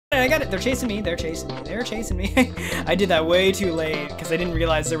I got it. They're chasing me. They're chasing me. They're chasing me. I did that way too late because I didn't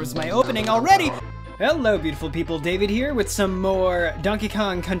realize there was my opening already. Hello, beautiful people. David here with some more Donkey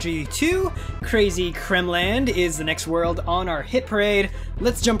Kong Country 2. Krazy Kremland is the next world on our hit parade.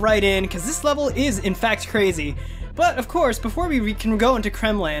 Let's jump right in because this level is in fact crazy. But of course, before we can go into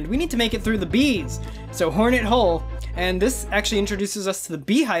Kremland, we need to make it through the bees. So Hornet Hole, and this actually introduces us to the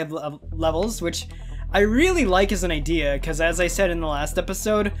beehive levels, which I really like as an idea, because as I said in the last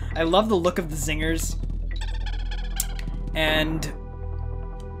episode, I love the look of the Zingers. And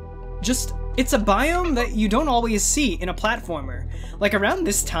just, it's a biome that you don't always see in a platformer. Like around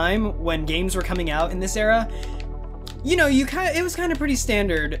this time, when games were coming out in this era, you know, it was kind of pretty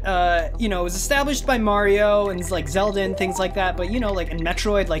standard. You know, it was established by Mario and like Zelda and things like that, but you know, like in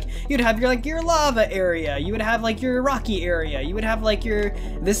Metroid, like you'd have your lava area, you would have like your rocky area, you would have like your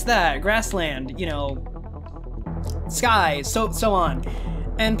this, that, grassland, you know, sky, so on.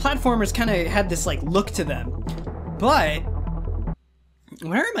 And platformers kind of had this like look to them. But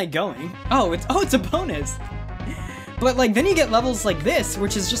where am I going? Oh, it's a bonus. But like then you get levels like this,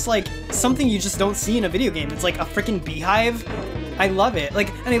 which is just like something you just don't see in a video game. It's like a freaking beehive. I love it.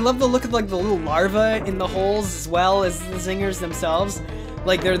 Like, and I love the look of like the little larvae in the holes as well as the Zingers themselves.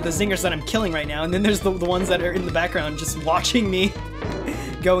 Like they're the Zingers that I'm killing right now, and then there's the ones that are in the background just watching me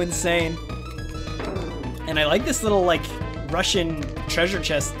go insane. And I like this little like Russian treasure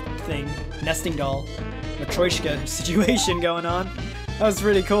chest thing, nesting doll, Matryoshka situation going on. That was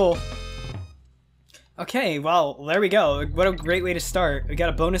pretty cool. Okay, well, there we go. What a great way to start. We got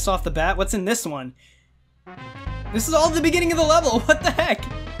a bonus off the bat. What's in this one? This is all the beginning of the level. What the heck?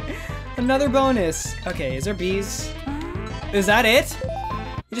 Another bonus. Okay, is there bees? Is that it?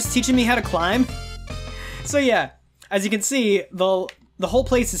 You're just teaching me how to climb? So yeah, as you can see, the whole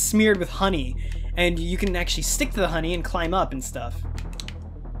place is smeared with honey, and you can actually stick to the honey and climb up and stuff.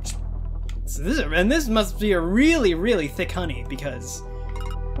 So this must be a really, really thick honey because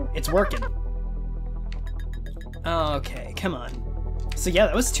it's working. Okay, come on. So yeah,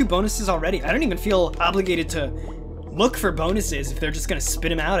 that was 2 bonuses already. I don't even feel obligated to look for bonuses if they're just gonna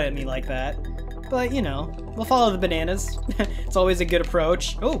spit them out at me like that. But, you know, we'll follow the bananas. It's always a good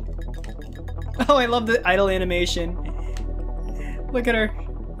approach. Oh! Oh, I love the idle animation. Look at her.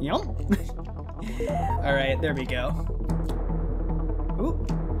 Yum! Alright, there we go. Ooh.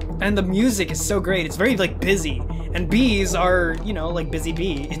 And the music is so great. It's very, like, busy. And bees are, you know, like busy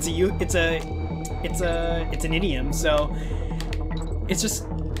bee. It's an idiom, so it's just,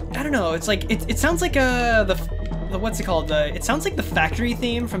 I don't know, it's like, it sounds like the what's it called, it sounds like the factory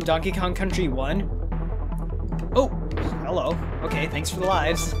theme from Donkey Kong Country 1. Oh, hello. Okay, thanks for the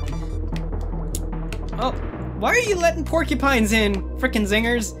lives. Oh, why are you letting porcupines in, frickin'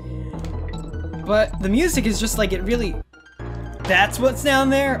 Zingers? But the music is just like, it really, that's what's down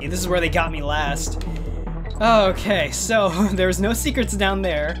there? This is where they got me last. Okay, so there's no secrets down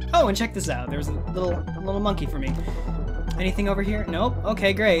there. Oh, and check this out. There's a little monkey for me. Anything over here? Nope.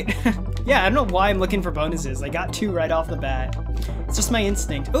 Okay, great. Yeah, I don't know why I'm looking for bonuses. I got 2 right off the bat. It's just my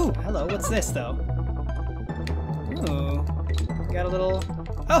instinct. Ooh, hello. What's this though? Ooh, got a little.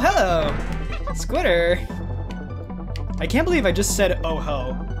 Oh, hello, Squitter. I can't believe I just said "oh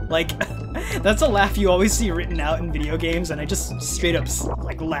ho." Like, that's a laugh you always see written out in video games, and I just straight up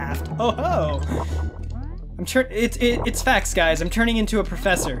like laughed. Oh ho. It's facts, guys. I'm turning into a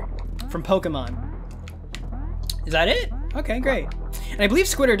professor from Pokemon. Is that it? Okay, great. And I believe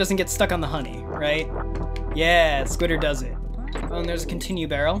Squitter doesn't get stuck on the honey, right? Yeah, Squitter does it. Oh, and there's a continue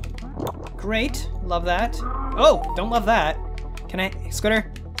barrel. Great, love that. Oh, don't love that. Can I,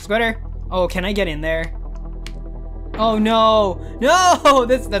 Squitter? Squitter? Oh, can I get in there? Oh no, no!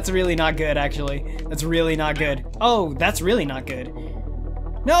 That's really not good, actually. That's really not good. Oh, that's really not good.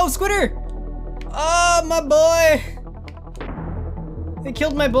 No, Squitter! Oh, my boy! They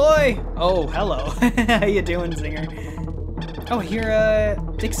killed my boy! Oh, hello. How you doing, Zinger? Oh, here,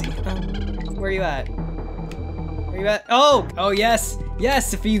 Dixie. Where are you at? Where are you at? Oh! Oh, yes!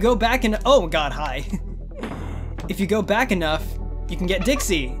 Yes, if you go back and— oh, God, hi. If you go back enough, you can get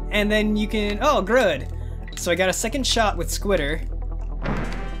Dixie. And then you can— oh, good. So I got a second shot with Squitter.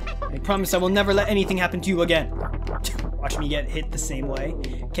 I promise I will never let anything happen to you again. Watch me get hit the same way.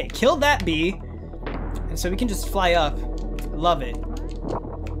 Okay, kill that bee. And so we can just fly up. Love it.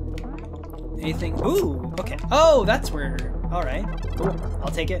 Anything? Ooh, okay. Oh, that's where. All right, cool.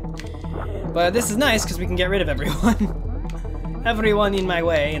 I'll take it. But this is nice because we can get rid of everyone. Everyone in my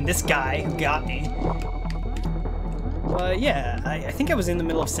way, and this guy who got me. But yeah, I think I was in the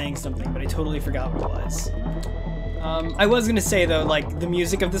middle of saying something, but I totally forgot what it was. I was gonna say though, like the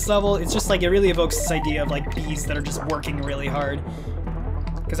music of this level, it's just like it really evokes this idea of like bees that are just working really hard.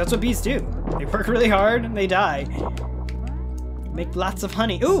 Because that's what bees do. They work really hard and they die. Make lots of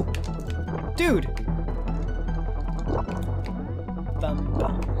honey. Ooh! Dude! Bum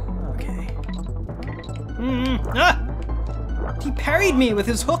bum. Okay. Ah! He parried me with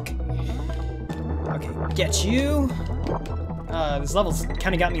his hook! Okay, get you. This level's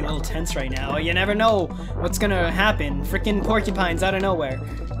kind of got me a little tense right now. You never know what's gonna happen. Frickin' porcupines out of nowhere.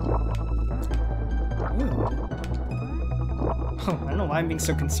 Ooh. Oh, I don't know why I'm being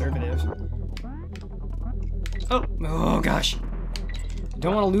so conservative. Oh gosh.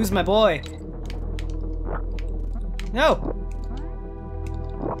 Don't want to lose my boy. No!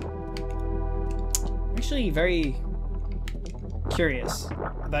 I'm actually very curious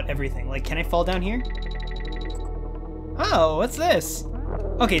about everything. Like, can I fall down here? Oh, what's this?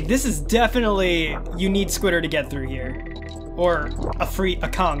 Okay, this is definitely, you need Squitter to get through here. Or a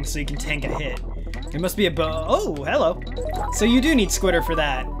Kong so you can tank a hit. There must be a oh, hello. So you do need Squitter for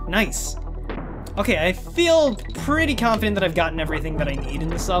that. Nice. Okay, I feel pretty confident that I've gotten everything that I need in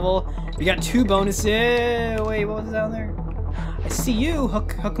this level. We got 2 bonuses. Wait, what was down there? I see you,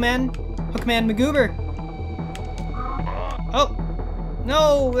 Hookman McGoober. Oh,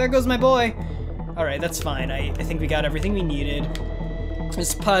 no, there goes my boy. All right, that's fine. I think we got everything we needed.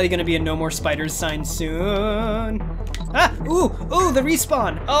 There's probably gonna be a no more spiders sign soon. Ah, ooh, the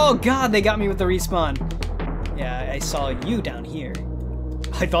respawn. Oh God, they got me with the respawn. Yeah, I saw you down here.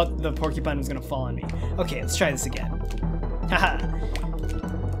 I thought the porcupine was gonna fall on me. Okay, let's try this again. Haha.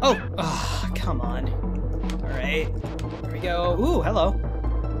 Oh, come on. All right, here we go. Ooh, hello.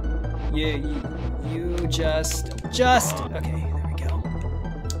 You just. Okay, there we go.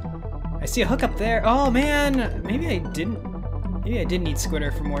 I see a hook up there. Oh man, maybe I did need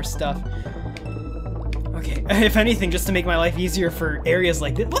Squitter for more stuff. Okay, if anything, just to make my life easier for areas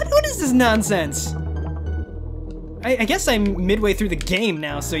like this. What is this nonsense? I guess I'm midway through the game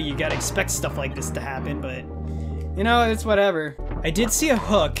now, so you gotta expect stuff like this to happen, but you know, it's whatever. I did see a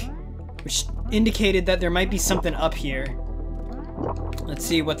hook, which indicated that there might be something up here. Let's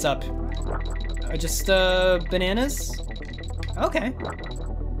see what's up. Just bananas? Okay.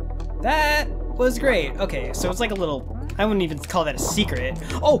 That was great. Okay, so it's like a little, I wouldn't even call that a secret.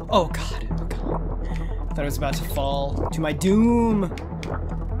 Oh God. I thought I was about to fall to my doom.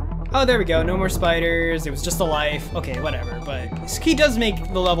 Oh, there we go. No more spiders. It was just a life. Okay, whatever. But he does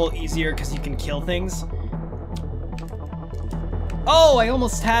make the level easier because you can kill things. Oh, I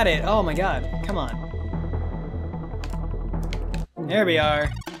almost had it. Oh my God. Come on. There we are.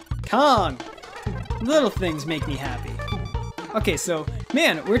 Kong. Little things make me happy. Okay, so,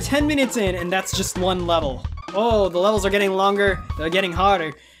 man, we're 10 minutes in and that's just one level. Oh, the levels are getting longer. They're getting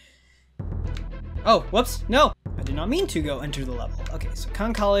harder. Oh, whoops. No. I did not mean to go enter the level. Okay, so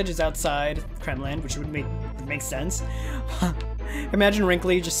Kong College is outside Kremland, which would make sense. Imagine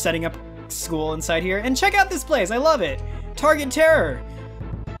Wrinkly just setting up school inside here. And check out this place. I love it. Target Terror.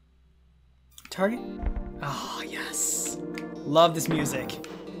 Target? Oh, yes. Love this music.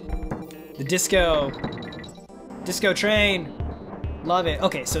 The disco train. Love it.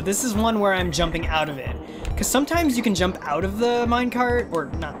 Okay, so this is one where I'm jumping out of it. Because sometimes you can jump out of the minecart, or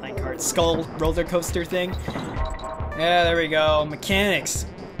not minecart, skull roller coaster thing. Yeah, there we go. Mechanics.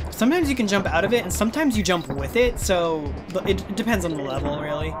 Sometimes you can jump out of it, and sometimes you jump with it, so it depends on the level,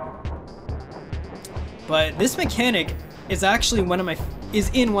 really. But this mechanic is actually in one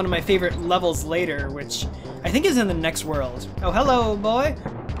of my favorite levels later, which I think is in the next world. Oh, hello, boy.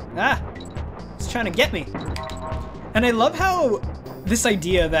 Ah, it's trying to get me. And I love how this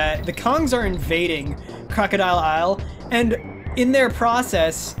idea that the Kongs are invading Crocodile Isle, and in their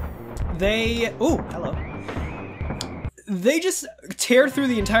process, they... Oh, hello. They just tear through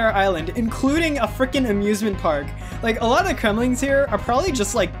the entire island, including a freaking amusement park. Like, a lot of the Kremlings here are probably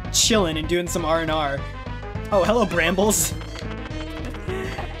just, like, chilling and doing some R&R. Oh, hello, Brambles.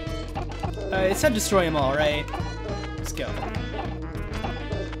 It said destroy them all, right? Let's go.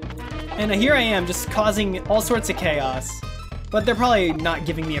 And here I am, just causing all sorts of chaos. But they're probably not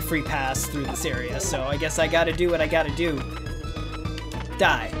giving me a free pass through this area, so I guess I gotta do what I gotta do.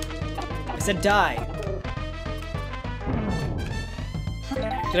 Die. I said die.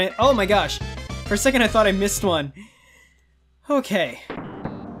 Did I? Oh my gosh. For a second I thought I missed one. Okay.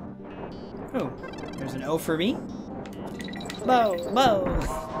 Oh, there's an O for me. Bow.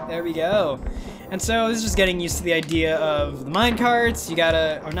 There we go. And so this is just getting used to the idea of the minecarts. You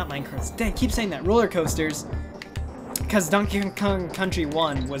gotta, or not minecarts. Dang, I keep saying that. Roller coasters. Because Donkey Kong Country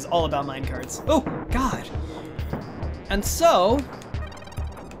 1 was all about minecarts. Oh, God. And so,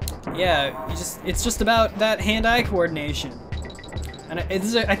 yeah, it's just about that hand-eye coordination. And I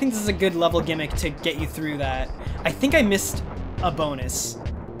think this is a good level gimmick to get you through that. I think I missed a bonus.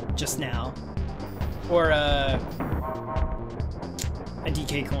 just now. Or a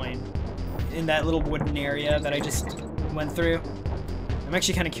DK coin in that little wooden area that I just went through. I'm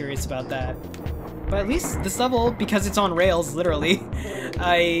actually kind of curious about that. But at least this level, because it's on rails, literally,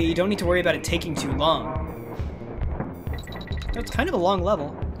 I don't need to worry about it taking too long. It's kind of a long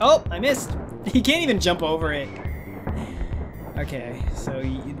level. Oh, I missed. He can't even jump over it. Okay, so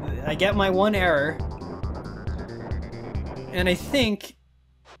I get my one error. And I think,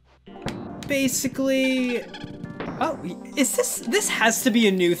 basically... Oh, is this has to be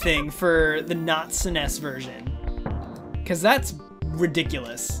a new thing for the not SNES version. Because that's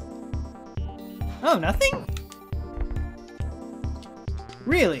ridiculous. Oh, nothing?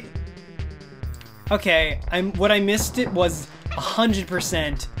 Really? Okay, what I missed it was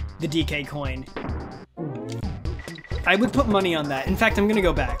 100% the DK coin. I would put money on that. In fact, I'm gonna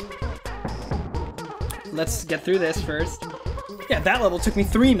go back. Let's get through this first. Yeah, that level took me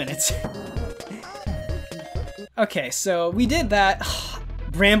 3 minutes. Okay, so we did that.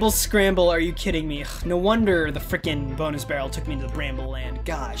 Bramble Scramble, are you kidding me? No wonder the frickin' bonus barrel took me to the Bramble Land.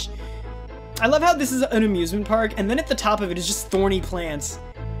 Gosh. I love how this is an amusement park, and then at the top of it is just thorny plants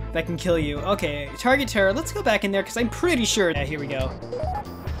that can kill you. Okay, target terror. Let's go back in there, because I'm pretty sure... Yeah, here we go.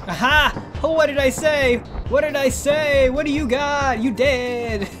 Aha! Oh, what did I say? What did I say? What do you got? You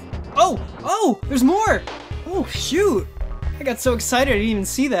dead. Oh! Oh! There's more! Oh, shoot! I got so excited I didn't even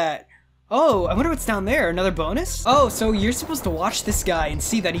see that. Oh, I wonder what's down there. Another bonus? Oh, so you're supposed to watch this guy and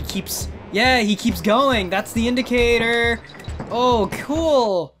see that he keeps... Yeah, he keeps going. That's the indicator. Oh,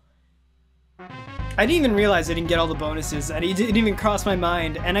 cool. I didn't even realize I didn't get all the bonuses. It didn't even cross my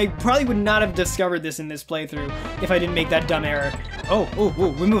mind. And I probably would not have discovered this in this playthrough if I didn't make that dumb error. Oh, oh,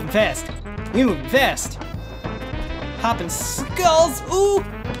 oh, we're moving fast. We're moving fast. Popping skulls. Ooh.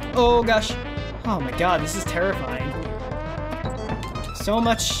 Oh, gosh. Oh, my God, this is terrifying. So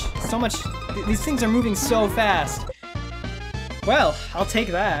much, these things are moving so fast. Well, I'll take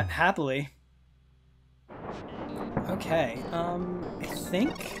that, happily. Okay, I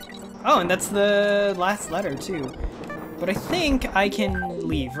think... Oh, and that's the last letter, too. But I think I can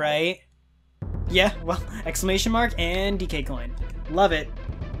leave, right? Yeah, well, exclamation mark and DK coin. Love it.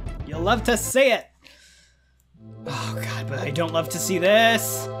 You'll love to see it. Oh, God, but I don't love to see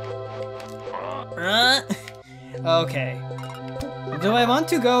this. Okay. Do I want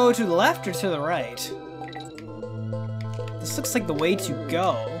to go to the left or to the right? This looks like the way to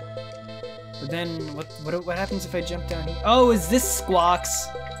go. But then, what happens if I jump down here? Oh, is this Squawks?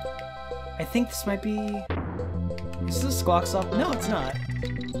 I think this might be... Is this Squawks off? No, it's not.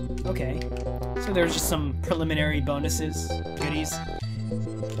 Okay. So there's just some preliminary bonuses, goodies.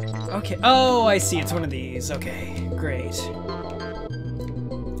 Okay. Oh, I see. It's one of these. Okay, great.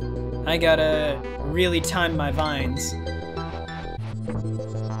 I gotta really time my vines.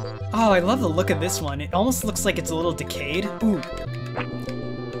 Oh, I love the look of this one. It almost looks like it's a little decayed. Ooh.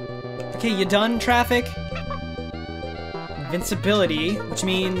 Okay, you done, traffic? Invincibility, which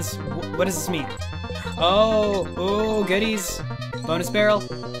means... What does this mean? Oh, oh, goodies. Bonus barrel.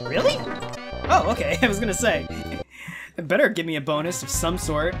 Really? Oh, okay, I was gonna say. It better give me a bonus of some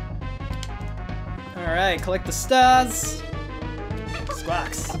sort. Alright, collect the stars.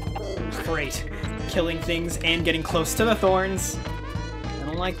 Squawks. Great. Killing things and getting close to the thorns. I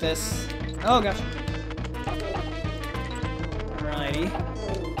don't like this. Oh gosh. Alrighty.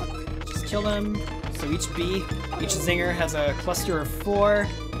 Just kill them. So each Zinger has a cluster of 4.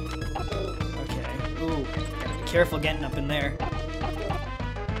 Okay. Ooh. Gotta be careful getting up in there.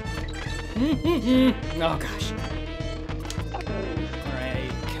 Oh gosh.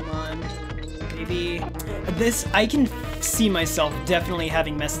 Alright, come on. Maybe. This, I can see myself definitely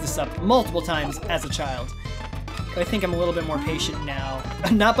having messed this up multiple times as a child. But I think I'm a little bit more patient now.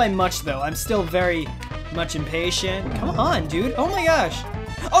 Not by much, though. I'm still very much impatient. Come on, dude. Oh my gosh.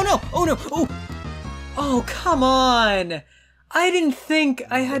 Oh no! Oh no! Oh! Oh, come on! I didn't think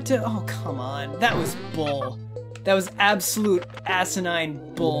I had to... Oh, come on. That was bull. That was absolute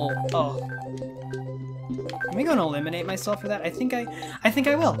asinine bull. Oh. Am I gonna eliminate myself for that? I think I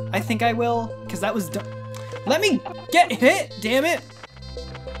will. I think I will, because that was dumb. Let me get hit, damn it!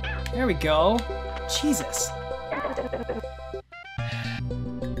 There we go. Jesus.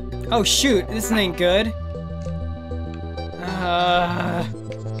 Oh shoot, this ain't good.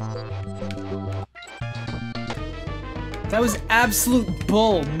 That was absolute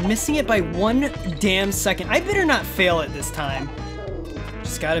bull. Missing it by 1 damn second. I better not fail it this time.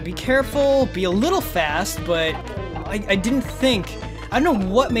 Just gotta be careful, be a little fast, but I didn't think. I don't know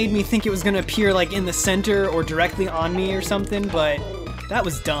what made me think it was gonna appear like in the center or directly on me or something, but that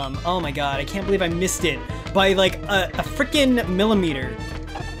was dumb. Oh my god, I can't believe I missed it by like a freaking millimeter.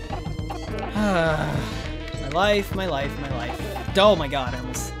 My life, my life, my life. Oh my god, I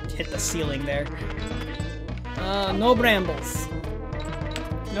almost hit the ceiling there. No brambles.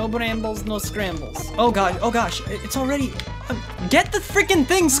 No brambles, no scrambles. Oh god, oh gosh, it's already... Get the freaking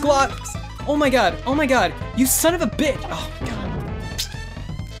thing, Squawks! Oh my god, you son of a bitch! Oh my god.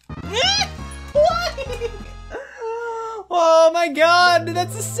 Why? Oh my god,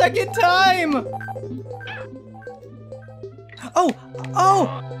 that's the second time!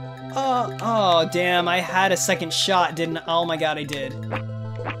 Oh, damn, I had a second shot, didn't I? Oh my god, I did.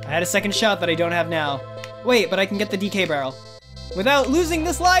 I had a second shot that I don't have now. Wait, but I can get the DK barrel. Without losing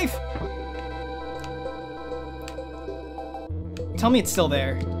this life! Tell me it's still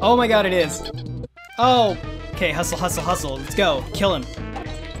there. Oh my god, it is. Oh, okay, hustle, hustle, hustle. Let's go, kill him.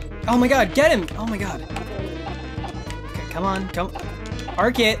 Oh my god, get him! Oh my god. Okay, come on, come.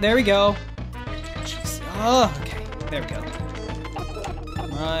 Arc it, there we go. Jeez. Oh, okay, there we go.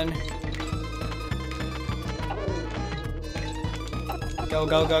 Come on. Go,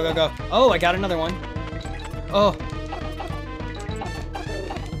 go, go, go, go. Oh, I got another one. Oh.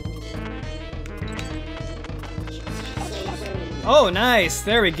 Oh, nice.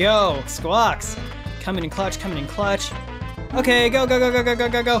 There we go. Squawks. Coming in clutch, coming in clutch. Okay, go, go, go, go, go, go,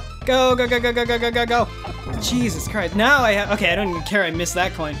 go, go. Go, go, go, go, go, go, go, go, go. Jesus Christ. Now I have... Okay, I don't even care I missed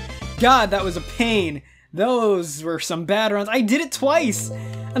that coin. God, that was a pain. Those were some bad runs. I did it twice,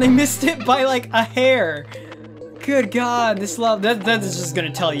 and I missed it by like a hair. Good God, this level... That is just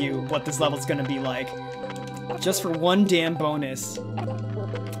gonna tell you what this level's gonna be like. Just for one damn bonus.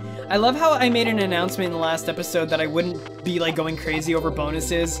 I love how I made an announcement in the last episode that I wouldn't be like going crazy over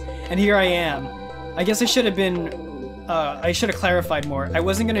bonuses, and here I am. I guess I should have been, I should have clarified more. I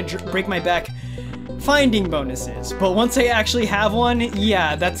wasn't gonna break my back finding bonuses, but once I actually have one,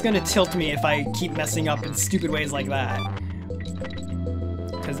 yeah, that's gonna tilt me if I keep messing up in stupid ways like that.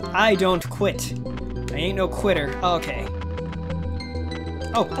 Because I don't quit. I ain't no quitter. Okay.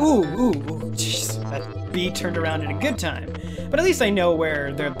 Oh, ooh, jeez, that bee turned around in a good time. But at least I know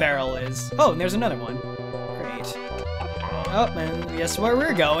where their barrel is. Oh, and there's another one. Great. Oh, and guess where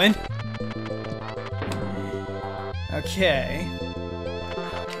we're going. Okay.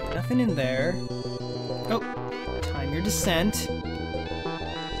 Okay, nothing in there. Oh, time your descent.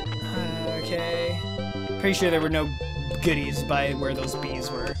 Okay. Pretty sure there were no goodies by where those bees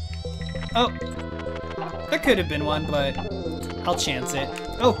were. Oh, there could have been one, but I'll chance it.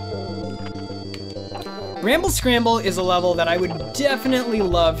 Oh. Bramble Scramble is a level that I would definitely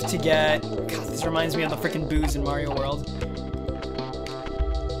love to get. God, this reminds me of the frickin' booze in Mario World.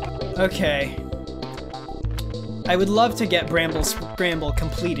 Okay. I would love to get Bramble Scramble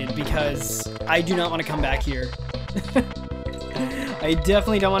completed because I do not want to come back here. I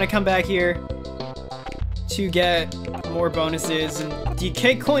definitely don't want to come back here to get more bonuses and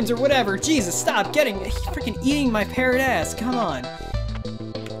DK coins or whatever. Jesus, stop freaking eating my parrot ass. Come on.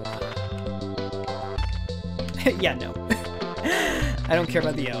 Yeah, no. I don't care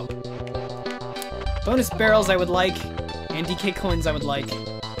about the O. Bonus barrels I would like, and DK coins I would like.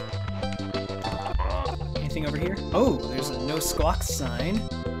 Anything over here? Oh, there's a no squawk sign.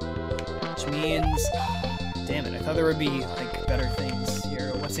 Which means... Damn it, I thought there would be, like, better things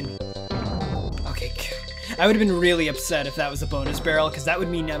here. What's in... Okay, I would have been really upset if that was a bonus barrel, because that would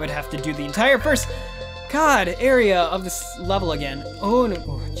mean I would have to do the entire first... God, area of this level again. Oh, no.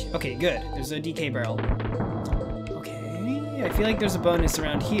 Oh, okay, good. There's a DK barrel. I feel like there's a bonus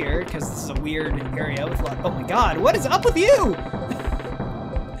around here, because this is a weird area with a lot... Oh my god, what is up with you?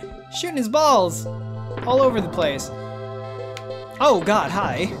 Shooting his balls all over the place. Oh god,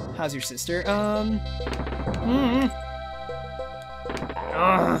 hi. How's your sister? I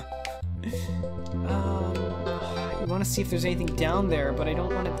want to see if there's anything down there, but I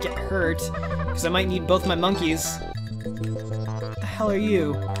don't want to get hurt, because I might need both my monkeys. What the hell are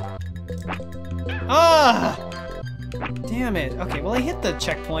you? Ah! Damn it. Okay, well I hit the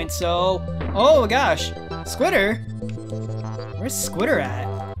checkpoint, so... Oh gosh! Squitter? Where's Squitter at?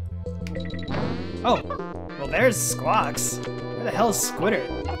 Oh, well there's Squawks. Where the hell is Squitter?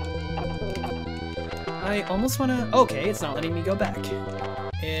 I almost wanna... Okay, it's not letting me go back.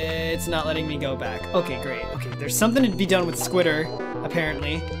 It's not letting me go back. Okay, great. Okay, there's something to be done with Squitter,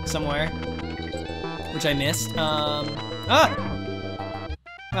 apparently, somewhere. Which I missed. Well,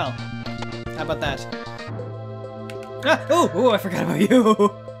 how about that? Ah! Oh, I forgot about you.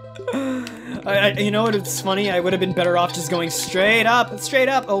 You know what? It's funny. I would have been better off just going straight up.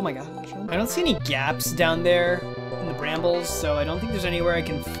 Oh my gosh. I don't see any gaps down there in the brambles, so I don't think there's anywhere I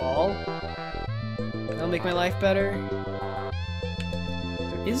can fall. That'll make my life better.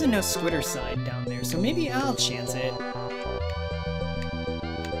 There is a no Squitter sign down there, so maybe I'll chance it.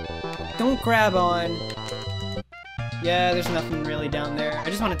 Don't grab on. Yeah, there's nothing really down there. I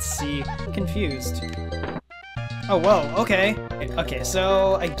just wanted to see. I'm confused. Oh, whoa, okay. Okay,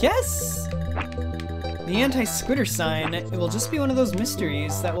 so I guess the anti-squitter sign, it will just be one of those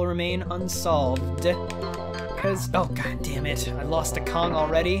mysteries that will remain unsolved. Because, oh god damn it, I lost a Kong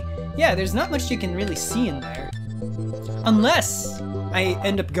already. Yeah, there's not much you can really see in there. Unless I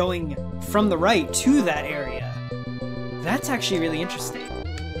end up going from the right to that area. That's actually really interesting.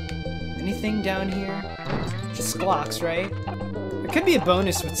 Anything down here? Just squawks, right? There could be a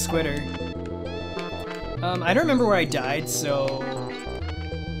bonus with Squitter. I don't remember where I died, so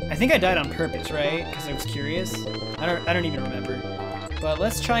I think I died on purpose, right? Because I was curious. I don't even remember. But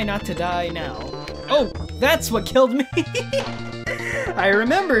let's try not to die now. Oh, that's what killed me. I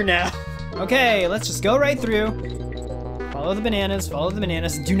remember now. Okay, let's just go right through. Follow the bananas, follow the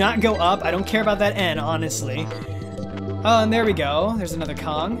bananas. Do not go up. I don't care about that N, honestly. Oh, and there we go. There's another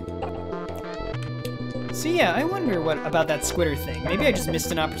Kong. So yeah, I wonder what about that Squitter thing. Maybe I just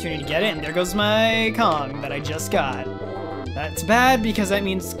missed an opportunity to get it, and there goes my Kong that I just got. That's bad, because that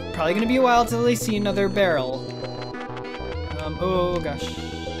means it's probably gonna be a while till I see another barrel. Oh gosh.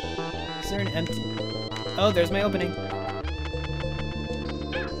 Is there an empty... Oh, there's my opening.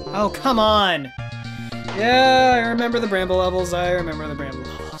 Oh, come on! Yeah, I remember the Bramble levels, I remember the Bramble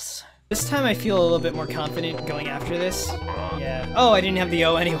levels. This time I feel a little bit more confident going after this. Yeah. Oh, I didn't have the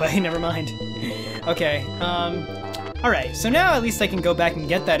O anyway, never mind. Okay, alright, so now at least I can go back and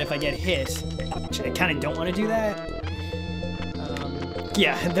get that if I get hit. Actually, I kinda don't want to do that.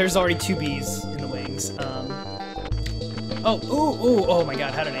 Yeah, there's already 2 bees in the wings. Oh my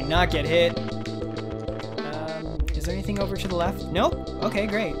god, how did I not get hit? Is there anything over to the left? Nope? Okay,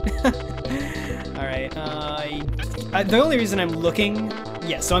 great. Alright, the only reason I'm looking...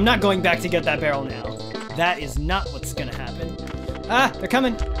 Yeah, so I'm not going back to get that barrel now. That is not what's gonna happen. Ah, they're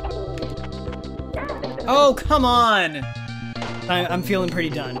coming! Oh, come on! I'm feeling pretty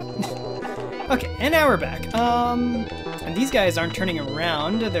done. Okay, and now we're back. And these guys aren't turning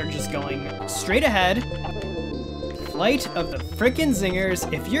around, they're just going straight ahead. Flight of the frickin'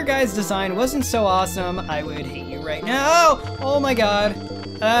 Zingers. If your guys' design wasn't so awesome, I would hate you right now. Oh! Oh my god.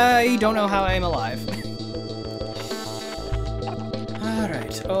 I don't know how I'm alive.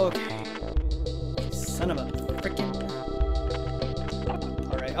 Alright, okay. Son of a frickin'...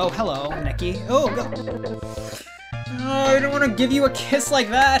 Alright, oh, hello, Necky. Oh, go! Oh, I don't want to give you a kiss like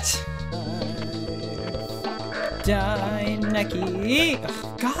that! Die, Necky!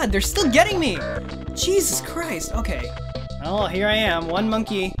 Oh, god, they're still getting me! Jesus Christ, okay. Well, here I am, one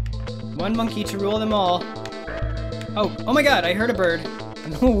monkey to rule them all. Oh my god, I heard a bird. I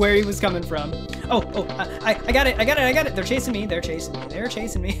don't know where he was coming from. I got it. They're chasing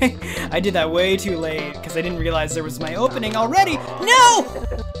me. I did that way too late, because I didn't realize there was my opening already. No!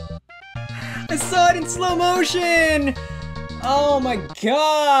 I saw it in slow motion! Oh my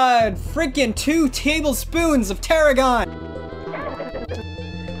god! Freaking 2 tablespoons of tarragon!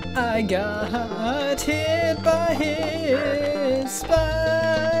 I got hit by his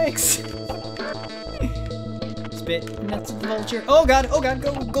spikes! Spit nuts of the vulture. Oh god,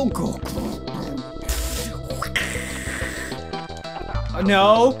 go.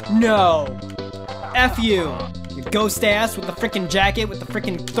 No. F you. You ghost ass with the frickin' jacket, with the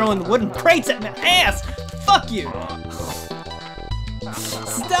frickin' throwing wooden crates at my ass! Fuck you!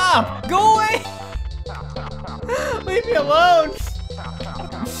 Stop! Go away! Leave me alone!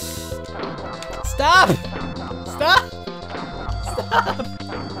 Stop!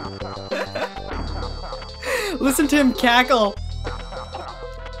 Listen to him cackle.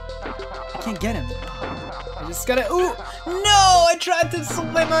 I can't get him. I just gotta... Ooh! No! I tried to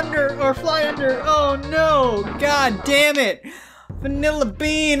swim under, or fly under. Oh no! God damn it! Vanilla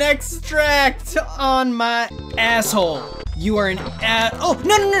bean extract on my asshole. You are an Oh!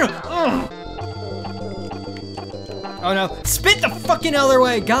 No! Ugh. Oh no. Spit the fucking other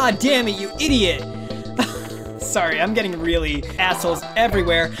way! God damn it, you idiot! Sorry, I'm getting really assholes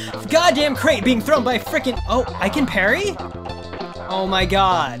everywhere. Goddamn crate being thrown by frickin'... Oh, I can parry? Oh my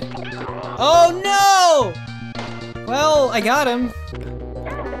god. Oh no! Well, I got him.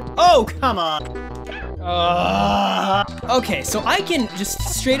 Oh, come on. Okay, so I can just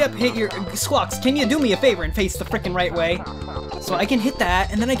straight up hit your... Squawks, can you do me a favor and face the frickin' right way? So I can hit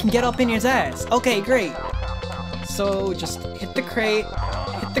that, and then I can get up in his ass. Okay, great. So just hit the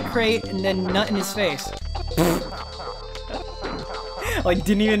crate, and then nut in his face. Like,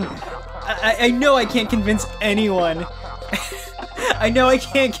 didn't even... I know I can't convince anyone. I know I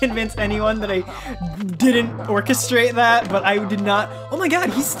can't convince anyone that I didn't orchestrate that, but I did not... Oh my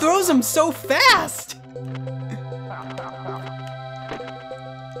god, he throws them so fast!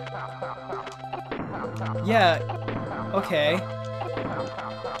 Yeah. Okay.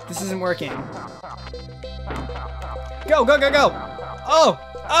 This isn't working. Go, go, go, go! Oh!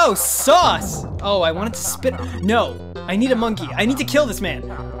 Oh, sauce! Oh, I wanted to spit. No! I need a monkey. I need to kill this man.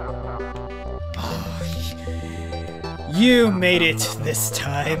 Oh, you made it this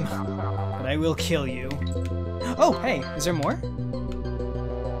time. But I will kill you. Oh, hey, is there more?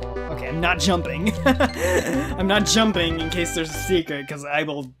 Okay, I'm not jumping. I'm not jumping in case there's a secret, because I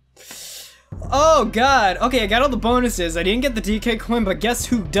will... Oh, God. Okay, I got all the bonuses. I didn't get the DK coin, but guess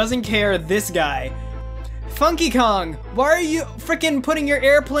who doesn't care? This guy. Funky Kong, why are you frickin' putting your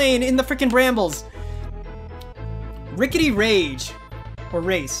airplane in the frickin' brambles? Rickety Rage. Or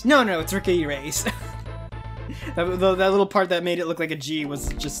Race. No, no, it's Rickety Race. that little part that made it look like a G was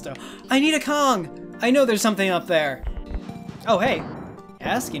just, I need a Kong! I know there's something up there. Oh, hey.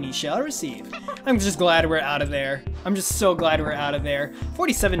 Ask and you shall receive. I'm just glad we're out of there. I'm just so glad we're out of there.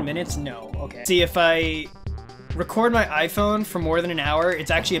 47 minutes? No. Okay. See, if I record my iPhone for more than an hour, it's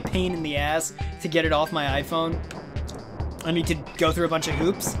actually a pain in the ass to get it off my iPhone. I need to go through a bunch of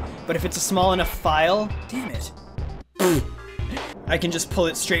hoops. But if it's a small enough file, damn it. I can just pull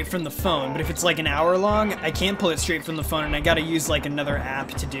it straight from the phone. But if it's like an hour long, I can't pull it straight from the phone and I gotta use like another app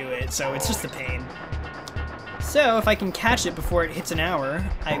to do it. So it's just a pain. So if I can catch it before it hits an hour,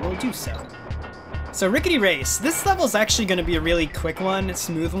 I will do so. So Rickety Race, this level is actually going to be a really quick one,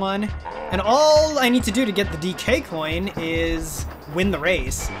 smooth one, and all I need to do to get the DK coin is win the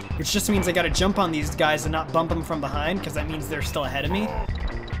race, which just means I got to jump on these guys and not bump them from behind, because that means they're still ahead of me.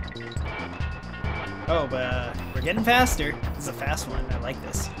 Oh, but we're getting faster. This is a fast one. I like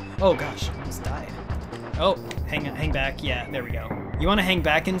this. Oh gosh, I almost died. Oh, hang back. Yeah, there we go. You want to hang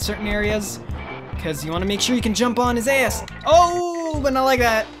back in certain areas, because you want to make sure you can jump on his ass. Oh, but not like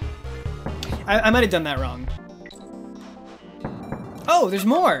that. I might have done that wrong. Oh, there's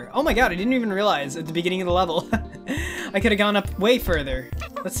more! Oh my god, I didn't even realize at the beginning of the level. I could have gone up way further.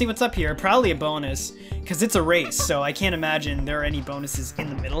 Let's see what's up here. Probably a bonus, because it's a race, so I can't imagine there are any bonuses in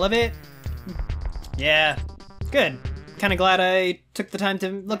the middle of it. Yeah, good. Kind of glad I took the time to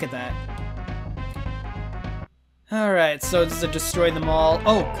look at that. Alright, so this is to destroy them all.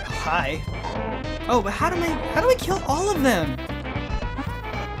 Oh, hi. Oh, but how do I kill all of them?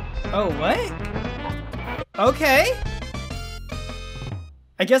 Oh, what? Okay.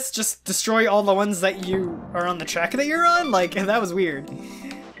 I guess just destroy all the ones that you are on the track that you're on? Like, that was weird.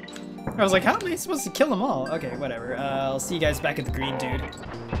 I was like, how am I supposed to kill them all? Okay, whatever. I'll see you guys back at the green dude.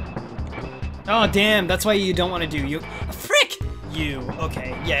 Oh, damn, that's why you don't want to do you. Frick! You.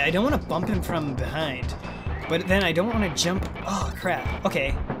 Okay, yeah, I don't want to bump him from behind. But then I don't want to jump. Oh, crap.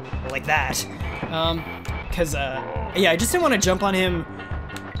 Okay, like that. Yeah, I just didn't want to jump on him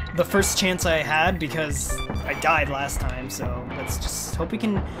the first chance I had because I died last time, so let's just hope we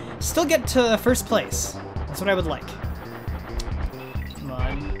can still get to first place. That's what I would like. Come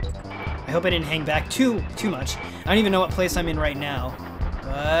on. I hope I didn't hang back too much. I don't even know what place I'm in right now.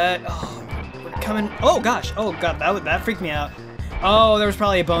 But, oh, we're coming. Oh, gosh. Oh, God, that freaked me out. Oh, there was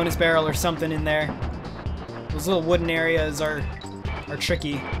probably a bonus barrel or something in there. Those little wooden areas are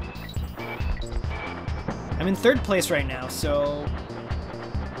tricky. I'm in third place right now, so...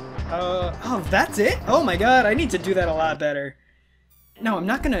 oh, that's it? Oh my god, I need to do that a lot better. No, I'm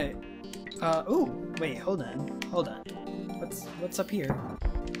not gonna... ooh, wait, hold on. What's up here?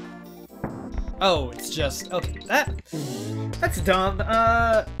 Oh, it's just... Okay, that's dumb.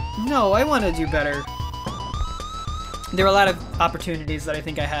 No, I want to do better. There were a lot of opportunities that I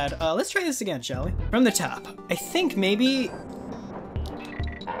think I had. Let's try this again, shall we? From the top. I think maybe...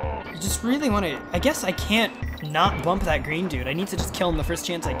 I just really want to... I guess I can't not bump that green dude. I need to just kill him the first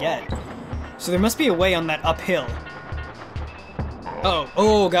chance I get. So there must be a way on that uphill.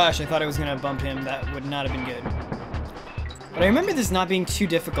 Oh gosh, I thought I was going to bump him. That would not have been good. But I remember this not being too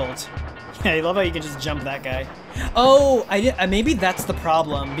difficult. Yeah, I love how you can just jump that guy. Oh, maybe that's the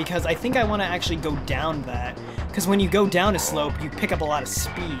problem, because I think I want to actually go down that. Because when you go down a slope, you pick up a lot of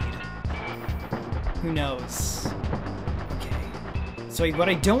speed. Who knows? Okay. So what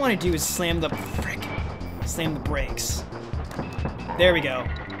I don't want to do is slam the brakes. There we go.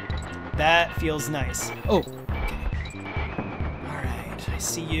 That feels nice. Oh, okay. Alright, I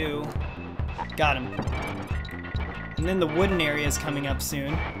see you. Got him. And then the wooden area is coming up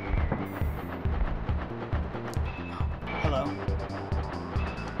soon. Oh, hello.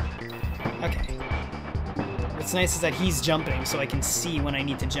 Okay. What's nice is that he's jumping, so I can see when I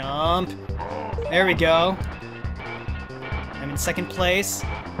need to jump. There we go. I'm in second place.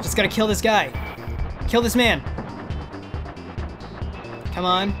 Just gotta kill this guy. Kill this man. Come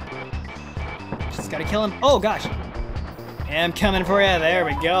on. Just gotta kill him. Oh, gosh. Yeah, I'm coming for you. There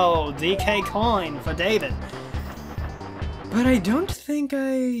we go. DK coin for David. But I don't think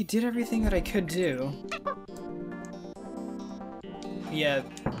I did everything that I could do. Yeah,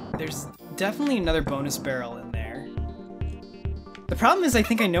 there's definitely another bonus barrel in there. The problem is I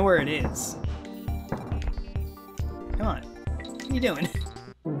think I know where it is. Come on. What are you doing?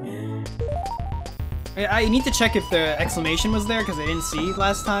 I need to check if the exclamation was there because I didn't see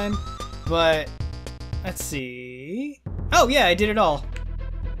last time. But let's see. Oh yeah, I did it all.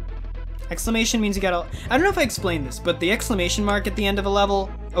 Exclamation means you got all. I don't know if I explained this, but the exclamation mark at the end of a level.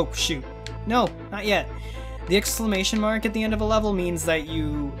 Oh shoot. No, not yet. The exclamation mark at the end of a level means that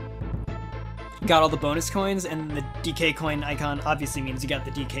you got all the bonus coins, and the DK coin icon obviously means you got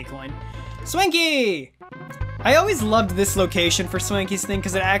the DK coin. Swanky! I always loved this location for Swanky's thing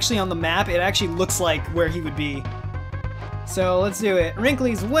because it actually on the map, it actually looks like where he would be. So let's do it.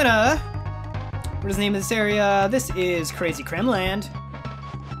 Wrinkly's winner. What is the name of this area? This is Crazy Kremland.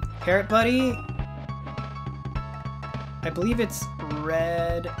 Parrot Buddy. I believe it's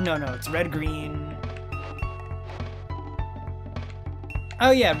red. No, it's red, green. Oh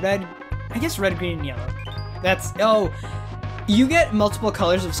yeah, red. I guess red, green, and yellow. That's. Oh, you get multiple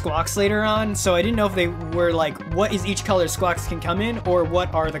colors of squawks later on, so I didn't know if they were like, what is each color squawks can come in, or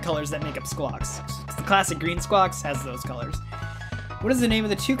what are the colors that make up squawks. The classic green squawks has those colors. What is the name of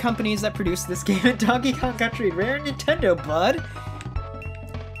the two companies that produced this game at Donkey Kong Country? Rare and Nintendo, bud.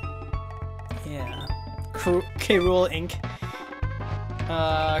 Yeah. K-Rool Inc.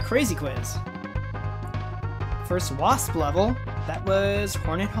 Krazy Quiz. First Wasp level. That was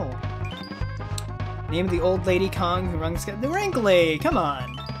Hornet Hole. Name of the old lady Kong who runs the Wrinkly. Come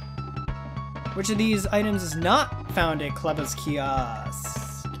on. Which of these items is not found at Kleba's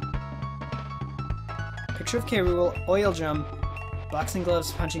kiosk? Picture of K-Rool, oil drum, boxing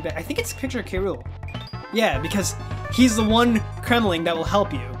gloves, punching bag. I think it's a picture of K-Rool. Yeah, because he's the one Kremling that will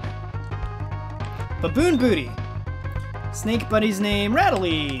help you. Baboon Booty. Snake Buddy's name,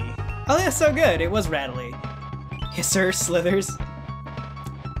 Rattly. Oh, that's so good. It was Rattly. Hisser slithers.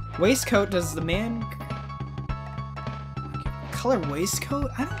 Waistcoat, does the man... Color waistcoat?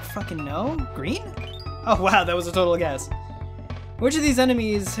 I don't fucking know. Green? Oh wow, that was a total guess. Which of these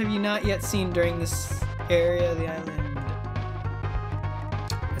enemies have you not yet seen during this area of the island?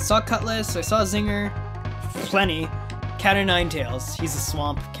 I saw Cutlass, I saw Zinger. Plenty. Cat o' Nine Tails. He's a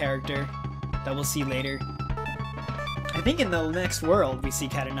swamp character that we'll see later. I think in the next world we see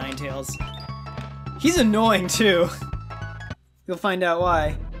Cat o' Nine Tails. He's annoying too. You'll find out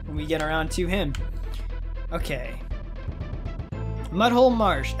why when we get around to him. Okay. Mudhole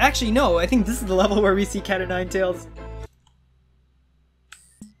Marsh. Actually, no, I think this is the level where we see Cat o' Nine Tails.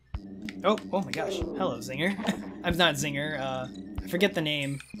 Oh my gosh. Hello, Zinger. I'm not Zinger, I forget the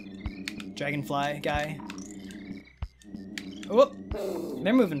name. Dragonfly guy. Oh,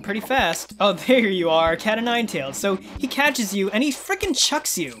 they're moving pretty fast. Oh, there you are, Cat o' Nine Tails. So he catches you and he freaking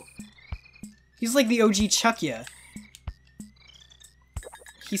chucks you. He's like the OG chuck ya.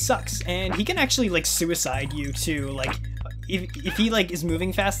 He sucks, and he can actually like suicide you too. Like, if he like is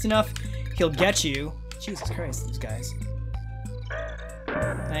moving fast enough, he'll get you. Jesus Christ, these guys.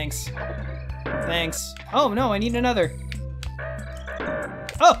 Thanks. Thanks. Oh no, I need another.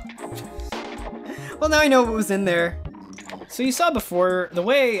 Oh! Well, now I know what was in there. So you saw before, the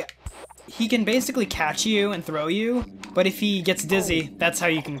way he can basically catch you and throw you, but if he gets dizzy, that's how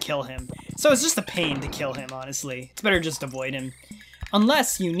you can kill him. So it's just a pain to kill him, honestly. It's better just avoid him.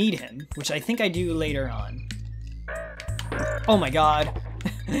 Unless you need him, which I think I do later on. Oh my god.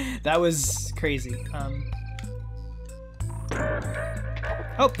 That was crazy.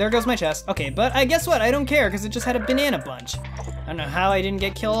 Oh, there goes my chest. Okay, but I guess what? I don't care, because it just had a banana bunch. I don't know how I didn't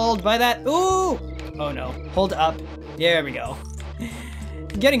get killed by that. Ooh! Oh no. Hold up. There we go.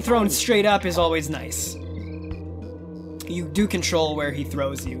 Getting thrown straight up is always nice. You do control where he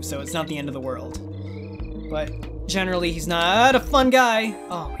throws you, so it's not the end of the world. But generally, he's not a fun guy.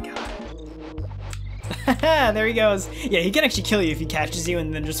 Oh my god. There he goes. Yeah, he can actually kill you if he catches you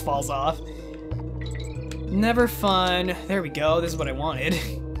and then just falls off. Never fun. There we go. This is what I wanted.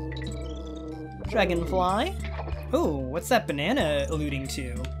 Dragonfly. Oh, what's that banana alluding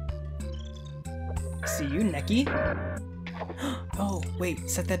to? See you, Necky. Oh, wait.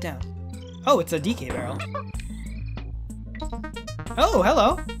 Set that down. Oh, it's a DK barrel. Oh,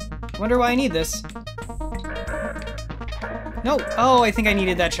 hello. Wonder why I need this. No. Oh, I think I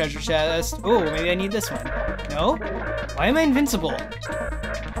needed that treasure chest. Oh, maybe I need this one. No? Why am I invincible?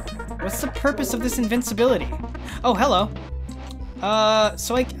 What's the purpose of this invincibility? Oh, hello.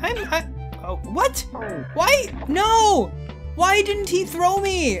 So oh, what? Why? No! Why didn't he throw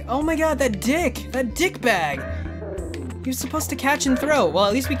me? Oh my god, that dick bag. He was supposed to catch and throw. Well,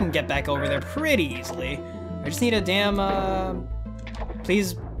 at least we can get back over there pretty easily. I just need a damn,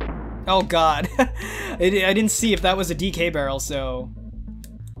 please. Oh god. I didn't see if that was a DK barrel, so.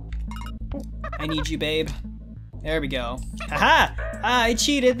 I need you, babe. There we go. Haha! I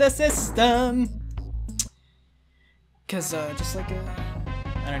cheated the system! Cause, just like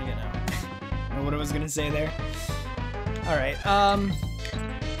I don't even know what I was gonna say there. Alright,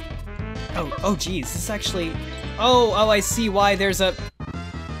 Oh, geez, this actually... Oh, I see why there's a...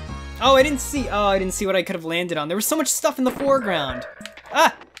 Oh, I didn't see what I could have landed on. There was so much stuff in the foreground.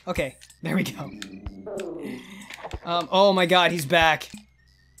 Ah! Okay, there we go. Oh my god, he's back.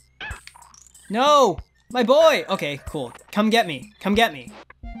 No! My boy! Okay, cool. Come get me. Come get me.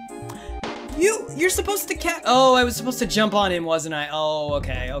 You're supposed to Oh, I was supposed to jump on him, wasn't I? Oh,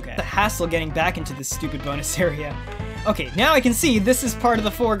 okay. The hassle getting back into this stupid bonus area. Okay, now I can see this is part of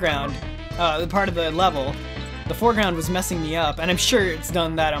the foreground. Part of the level. The foreground was messing me up, and I'm sure it's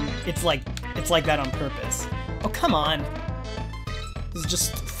done that it's like that on purpose. Oh, come on. This is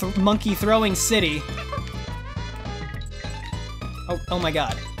just monkey throwing city. Oh my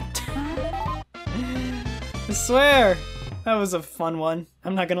god. I swear! That was a fun one.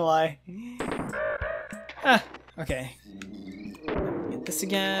 I'm not gonna lie. Ah, okay. Get this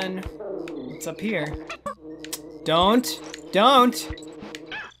again. What's up here? Don't!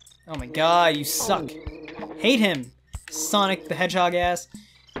 Oh my god, you suck. Hate him! Sonic the Hedgehog ass.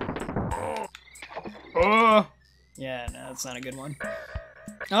 Oh! Yeah, no, that's not a good one.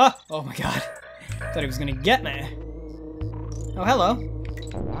 Oh my god. Thought he was gonna get me. Oh, hello.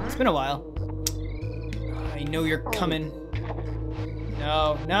 It's been a while. I know you're coming.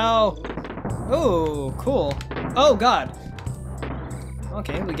 No. Oh, cool. Oh, God.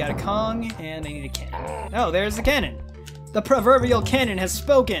 Okay, we got a Kong, and I need a cannon. Oh, there's the cannon. The proverbial cannon has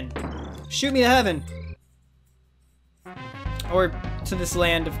spoken. Shoot me to heaven. Or to this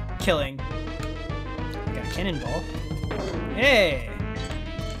land of killing. I got a cannonball. Hey!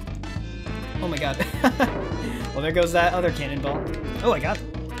 Oh my god. Well, there goes that other cannonball. Oh, I got it.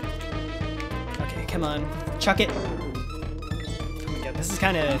 Okay, come on. Chuck it. Oh my god, this is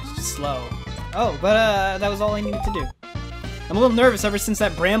kind of slow. Oh, but that was all I needed to do. I'm a little nervous ever since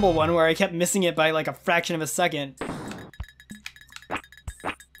that Bramble one where I kept missing it by like a fraction of a second.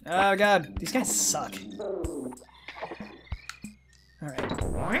 Oh god, these guys suck.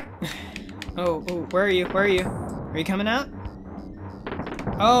 Alright. Oh, where are you? Are you coming out?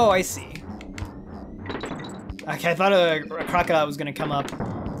 Oh, I see. Okay, I thought a crocodile was gonna come up.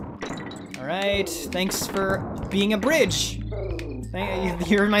 Alright, thanks for being a bridge.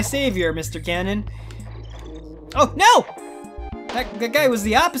 You're my savior, Mr. Cannon. Oh, no! That guy was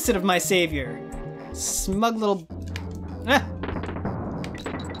the opposite of my savior. Smug little... Ah.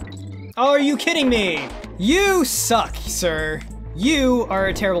 Oh, are you kidding me? You suck, sir. You are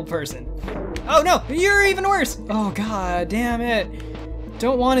a terrible person. Oh no, you're even worse. Oh god damn it.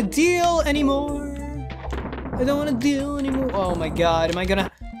 Don't want to deal anymore. I don't want to deal anymore. Oh my god, am I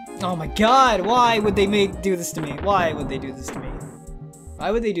gonna... Oh my god, why would they do this to me? Why would they do this to me? Why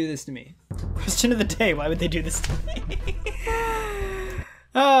would they do this to me? Question of the day, why would they do this to me?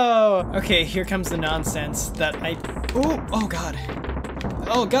 Oh, okay, here comes the nonsense that oh god.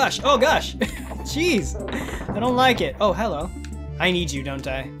 Oh gosh, jeez. I don't like it. Oh, hello. I need you, don't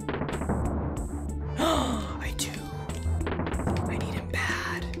I? I do. I need him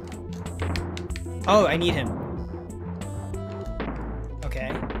bad. Oh, I need him.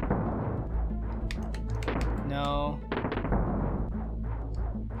 Okay. No.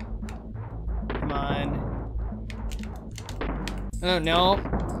 Come on. Oh, no.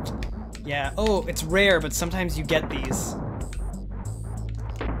 Yeah. Oh, it's rare, but sometimes you get these.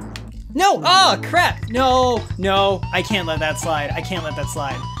 No! Oh, crap! No! I can't let that slide.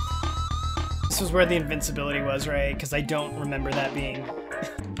 This was where the invincibility was, right? Because I don't remember that being...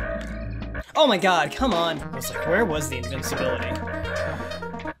 Oh my god, come on! I was like, where was the invincibility?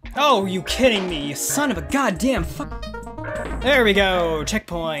 Oh, you kidding me, you son of a goddamn fuck! There we go!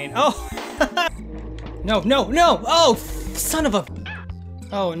 Checkpoint! Oh! No! Oh, son of a...